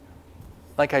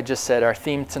like I just said, our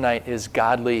theme tonight is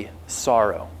godly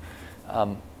sorrow.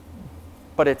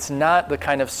 But it's not the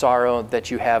kind of sorrow that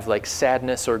you have like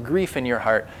sadness or grief in your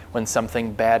heart when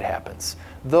something bad happens.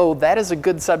 Though that is a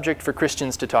good subject for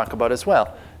Christians to talk about as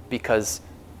well, because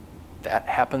that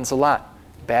happens a lot.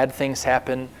 Bad things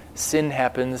happen, sin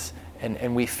happens,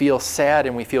 and we feel sad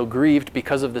and we feel grieved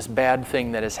because of this bad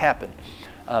thing that has happened.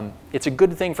 It's a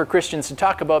good thing for Christians to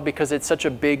talk about because it's such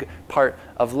a big part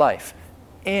of life.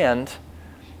 And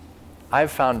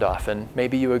I've found often,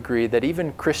 maybe you agree, that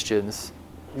even Christians,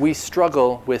 we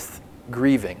struggle with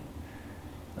grieving.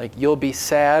 Like you'll be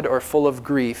sad or full of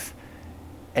grief,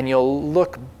 and you'll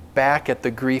look back at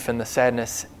the grief and the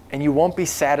sadness, and you won't be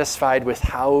satisfied with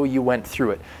how you went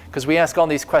through it. Because we ask all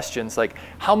these questions like,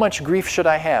 how much grief should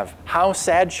I have? How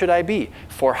sad should I be?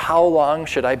 For how long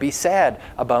should I be sad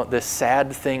about this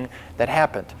sad thing that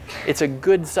happened? It's a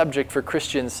good subject for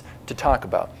Christians to talk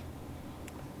about.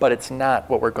 But it's not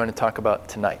what we're going to talk about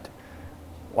tonight.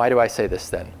 Why do I say this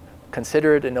then?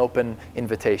 Consider it an open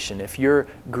invitation. If you're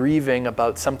grieving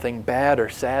about something bad or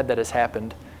sad that has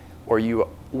happened, or you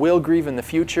will grieve in the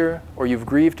future, or you've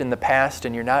grieved in the past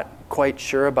and you're not quite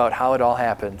sure about how it all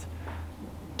happened,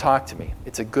 talk to me.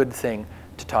 It's a good thing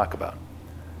to talk about.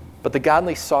 But the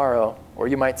godly sorrow, or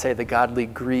you might say the godly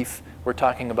grief we're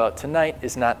talking about tonight,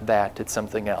 is not that. It's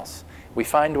something else. We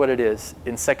find what it is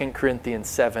in 2 Corinthians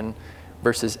 7,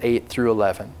 verses 8 through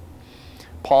 11.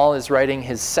 Paul is writing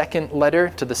his second letter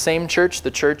to the same church,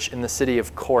 the church in the city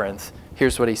of Corinth.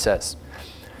 Here's what he says.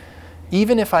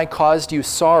 Even if I caused you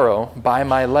sorrow by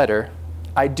my letter,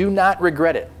 I do not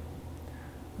regret it.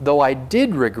 Though I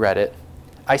did regret it,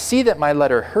 I see that my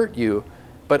letter hurt you,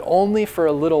 but only for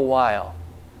a little while.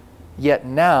 Yet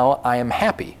now I am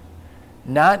happy,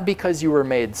 not because you were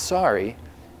made sorry,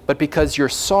 but because your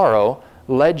sorrow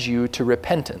led you to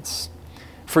repentance.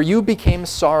 For you became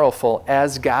sorrowful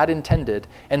as God intended,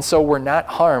 and so were not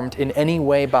harmed in any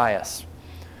way by us.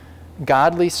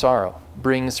 Godly sorrow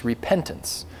brings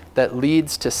repentance that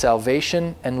leads to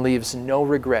salvation and leaves no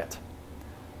regret.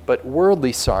 But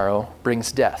worldly sorrow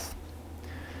brings death.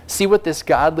 See what this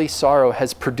godly sorrow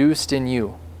has produced in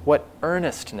you. What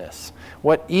earnestness,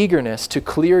 what eagerness to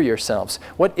clear yourselves,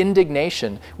 what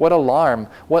indignation, what alarm,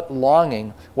 what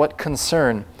longing, what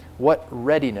concern, what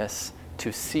readiness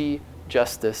to see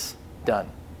justice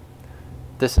done.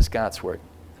 This is God's word.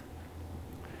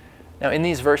 Now in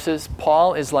these verses,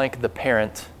 Paul is like the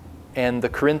parent and the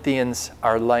Corinthians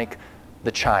are like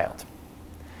the child.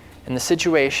 And the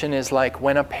situation is like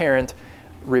when a parent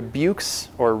rebukes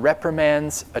or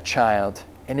reprimands a child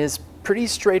and is pretty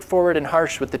straightforward and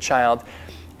harsh with the child,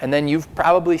 and then you've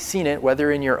probably seen it,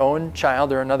 whether in your own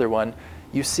child or another one,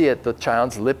 you see it, the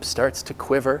child's lip starts to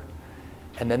quiver,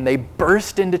 and then they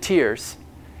burst into tears.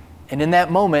 And in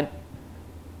that moment,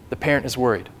 the parent is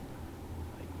worried.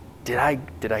 Did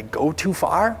I go too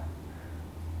far?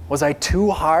 Was I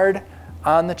too hard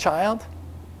on the child?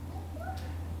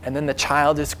 And then the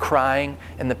child is crying,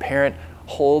 and the parent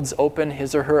holds open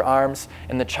his or her arms,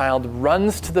 and the child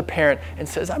runs to the parent and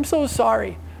says, I'm so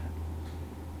sorry.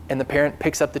 And the parent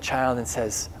picks up the child and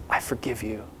says, I forgive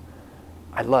you.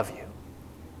 I love you.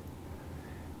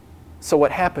 So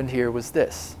what happened here was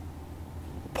this.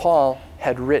 Paul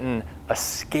had written a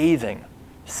scathing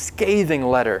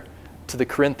letter to the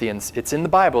Corinthians. It's in the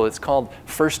Bible. It's called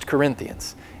 1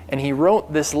 Corinthians. And he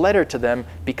wrote this letter to them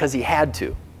because he had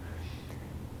to.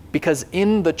 Because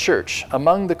in the church,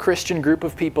 among the Christian group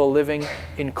of people living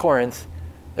in Corinth,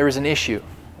 there was an issue.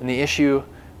 And the issue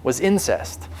was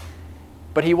incest.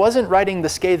 But he wasn't writing the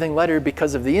scathing letter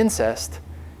because of the incest.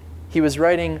 He was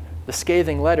writing the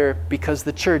scathing letter because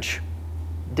the church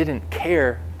didn't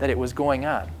care that it was going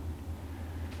on.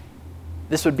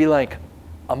 This would be like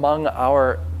among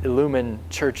our Illumin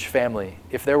church family,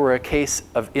 if there were a case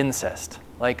of incest,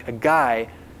 like a guy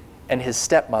and his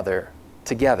stepmother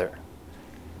together.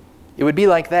 It would be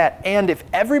like that, and if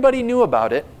everybody knew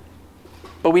about it,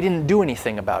 but we didn't do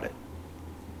anything about it.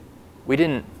 We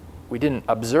didn't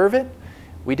observe it.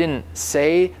 We didn't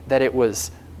say that it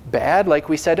was bad, like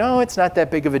we said, oh, it's not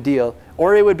that big of a deal.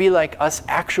 Or it would be like us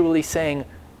actually saying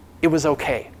it was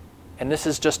okay, and this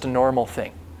is just a normal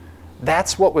thing.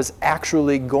 That's what was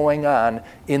actually going on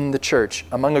in the church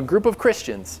among a group of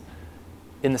Christians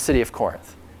in the city of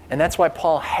Corinth. And that's why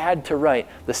Paul had to write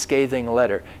the scathing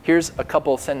letter. Here's a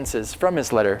couple sentences from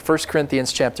his letter. 1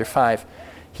 Corinthians chapter 5.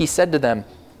 He said to them,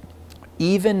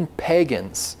 even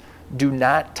pagans do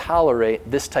not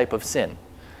tolerate this type of sin.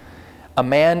 A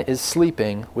man is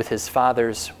sleeping with his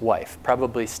father's wife,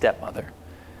 probably stepmother.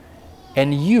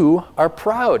 And you are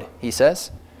proud, he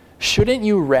says. Shouldn't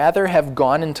you rather have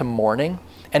gone into mourning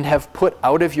and have put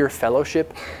out of your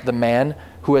fellowship the man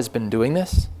who has been doing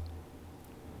this?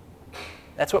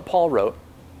 That's what Paul wrote.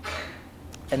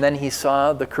 And then he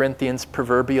saw the Corinthians'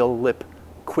 proverbial lip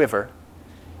quiver,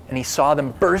 and he saw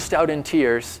them burst out in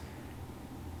tears,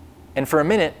 and for a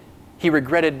minute, he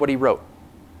regretted what he wrote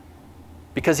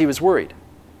because he was worried.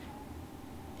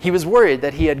 He was worried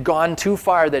that he had gone too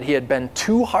far, that he had been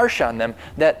too harsh on them,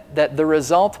 that the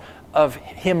result of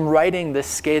him writing this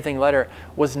scathing letter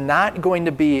was not going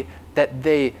to be that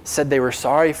they said they were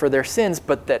sorry for their sins,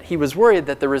 but that he was worried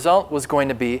that the result was going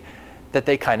to be that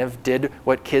they kind of did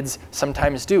what kids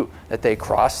sometimes do, that they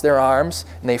cross their arms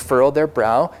and they furrow their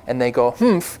brow and they go,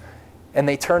 humph, and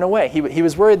they turn away. He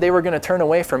was worried they were going to turn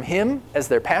away from him as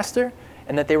their pastor,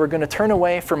 and that they were going to turn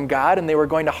away from God and they were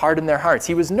going to harden their hearts.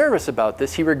 He was nervous about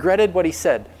this. He regretted what he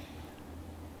said,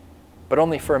 but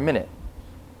only for a minute,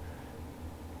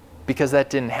 because that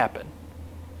didn't happen.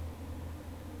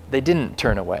 They didn't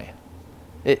turn away.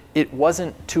 It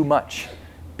wasn't too much,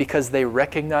 because they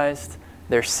recognized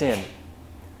their sin.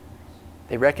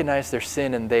 They recognized their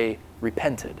sin and they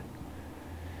repented.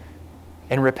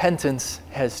 And repentance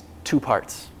has two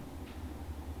parts.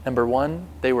 Number one,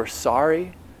 they were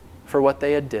sorry for what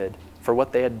they had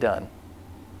done.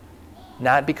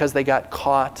 Not because they got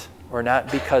caught or not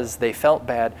because they felt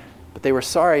bad, but they were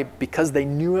sorry because they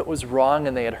knew it was wrong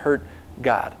and they had hurt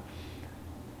God.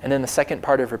 And then the second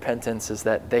part of repentance is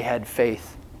that they had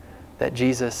faith that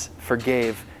Jesus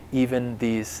forgave even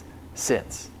these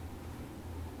sins.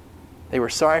 They were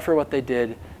sorry for what they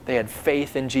did. They had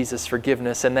faith in Jesus'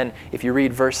 forgiveness. And then if you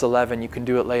read verse 11, you can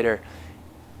do it later.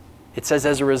 It says,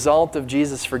 as a result of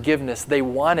Jesus' forgiveness, they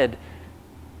wanted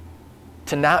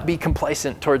to not be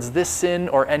complacent towards this sin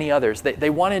or any others. They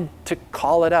wanted to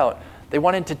call it out. They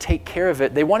wanted to take care of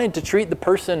it. They wanted to treat the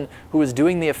person who was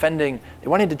doing the offending, they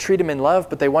wanted to treat him in love,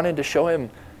 but they wanted to show him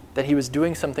that he was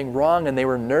doing something wrong, and they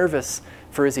were nervous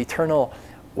for his eternal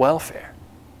welfare.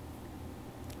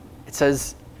 It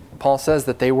says, Paul says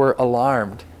that they were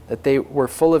alarmed, that they were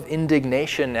full of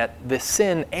indignation at the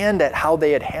sin and at how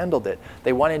they had handled it.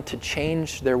 They wanted to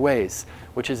change their ways,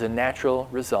 which is a natural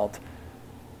result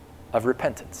of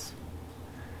repentance.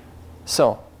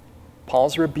 So,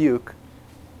 Paul's rebuke,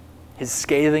 his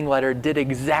scathing letter, did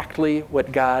exactly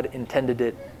what God intended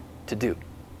it to do.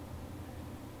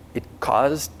 It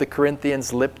caused the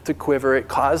Corinthians' lip to quiver. It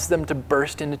caused them to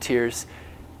burst into tears.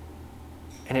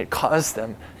 And it caused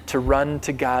them to run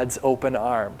to God's open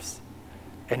arms.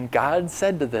 And God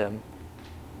said to them,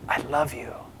 I love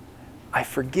you. I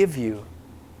forgive you.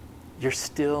 You're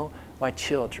still my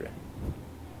children.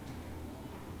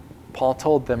 Paul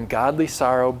told them godly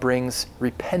sorrow brings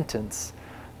repentance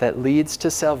that leads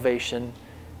to salvation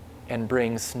and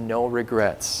brings no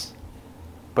regrets.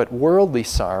 But worldly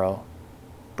sorrow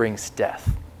brings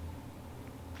death.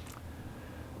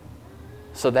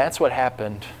 So that's what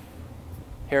happened.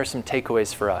 Here are some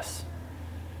takeaways for us.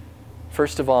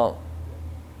 First of all,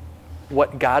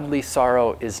 what godly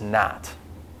sorrow is not.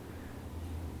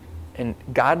 And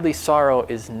godly sorrow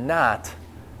is not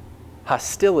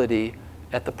hostility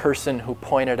at the person who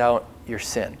pointed out your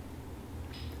sin.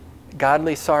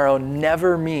 Godly sorrow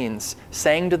never means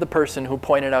saying to the person who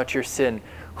pointed out your sin,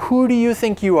 who do you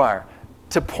think you are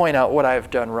to point out what I've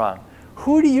done wrong?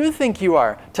 Who do you think you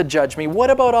are to judge me? What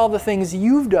about all the things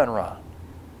you've done wrong?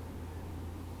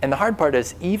 And the hard part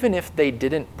is, even if they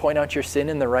didn't point out your sin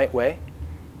in the right way,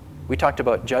 we talked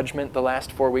about judgment the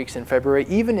last 4 weeks in February,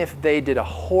 even if they did a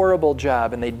horrible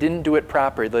job and they didn't do it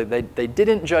properly, they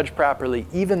didn't judge properly,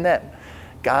 even then,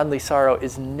 godly sorrow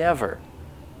is never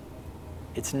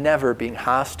being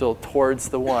hostile towards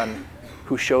the one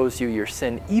who shows you your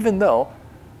sin, even though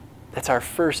that's our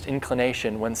first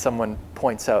inclination when someone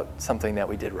points out something that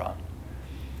we did wrong.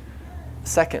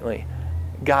 Secondly,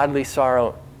 godly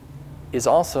sorrow is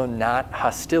also not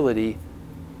hostility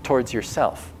towards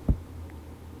yourself.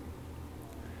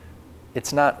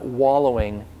 It's not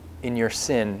wallowing in your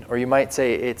sin, or you might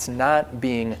say it's not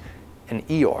being an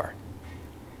Eeyore.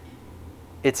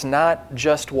 It's not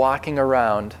just walking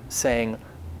around saying,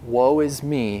 woe is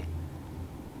me,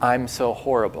 I'm so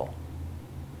horrible.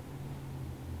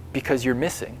 Because you're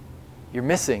missing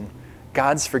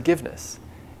God's forgiveness.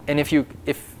 And if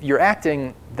you're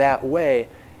acting that way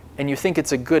and you think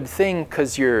it's a good thing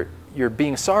because you're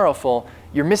being sorrowful,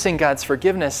 you're missing God's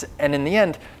forgiveness, and in the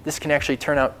end, this can actually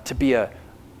turn out to be a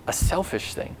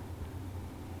selfish thing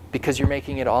because you're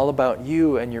making it all about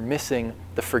you and you're missing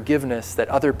the forgiveness that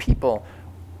other people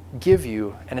give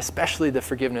you, and especially the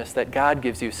forgiveness that God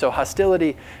gives you. So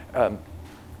hostility,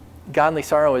 godly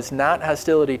sorrow is not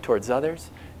hostility towards others.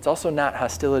 It's also not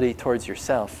hostility towards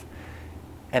yourself.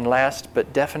 And last,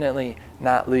 but definitely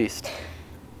not least,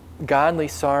 godly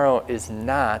sorrow is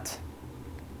not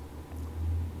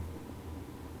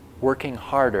working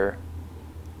harder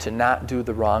to not do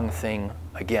the wrong thing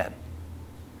again.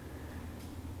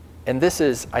 And this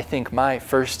is, I think, my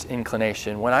first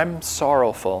inclination. When I'm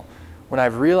sorrowful, when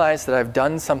I've realized that I've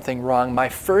done something wrong, my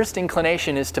first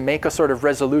inclination is to make a sort of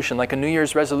resolution, like a New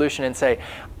Year's resolution, and say,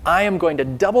 I am going to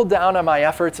double down on my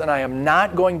efforts and I am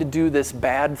not going to do this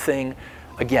bad thing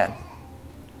again.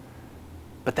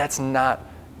 But that's not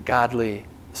godly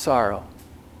sorrow.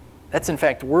 That's in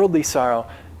fact worldly sorrow,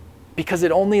 because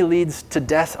it only leads to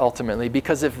death ultimately.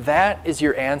 Because if that is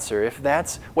your answer, if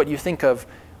that's what you think of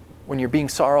when you're being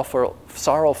sorrowful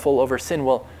over sin,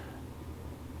 well,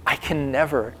 I can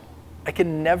never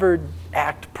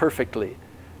act perfectly.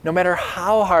 No matter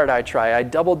how hard I try, I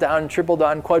double down, triple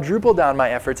down, quadruple down my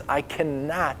efforts, I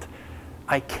cannot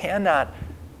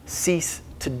cease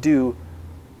to do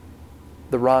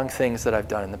the wrong things that I've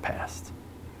done in the past.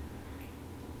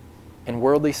 And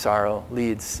worldly sorrow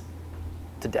leads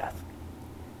to death.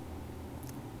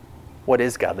 What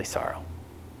is godly sorrow?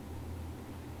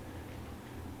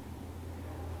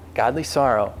 Godly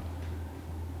sorrow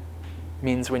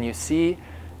means when you see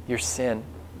your sin,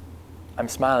 I'm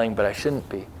smiling, but I shouldn't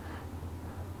be.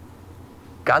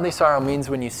 Godly sorrow means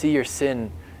when you see your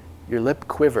sin, your lip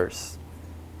quivers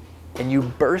and you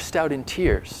burst out in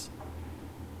tears,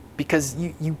 because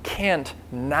you can't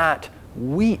not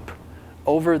weep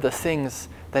over the things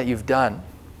that you've done.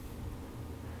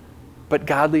 But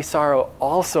godly sorrow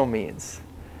also means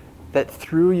that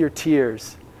through your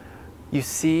tears, you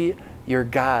see your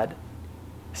God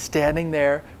standing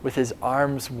there with his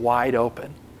arms wide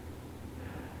open.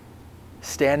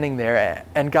 Standing there.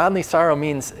 And godly sorrow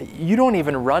means you don't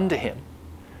even run to him,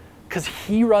 because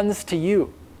he runs to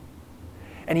you.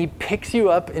 And he picks you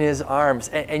up in his arms,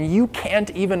 and you can't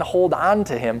even hold on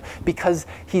to him because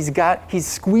he's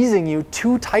squeezing you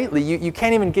too tightly. You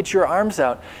can't even get your arms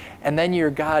out. And then your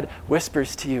God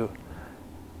whispers to you,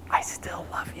 I still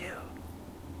love you.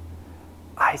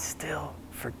 I still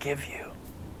forgive you.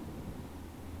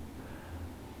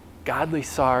 Godly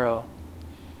sorrow,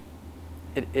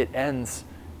 it ends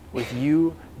with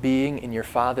you being in your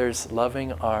Father's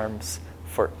loving arms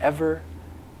forever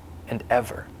and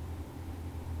ever,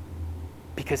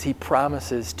 because he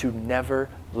promises to never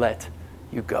let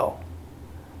you go,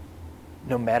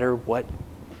 no matter what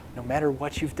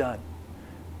you've done,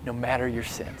 no matter your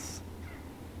sins.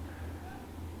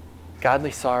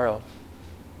 Godly sorrow,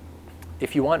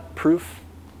 if you want proof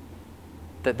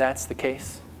that that's the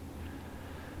case,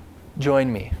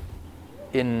 join me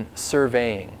in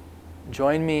surveying.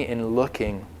 Join me in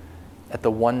looking at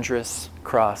the wondrous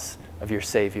cross of your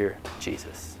Savior,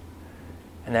 Jesus.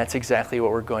 And that's exactly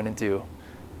what we're going to do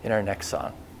in our next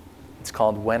song. It's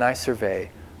called When I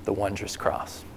Survey the Wondrous Cross.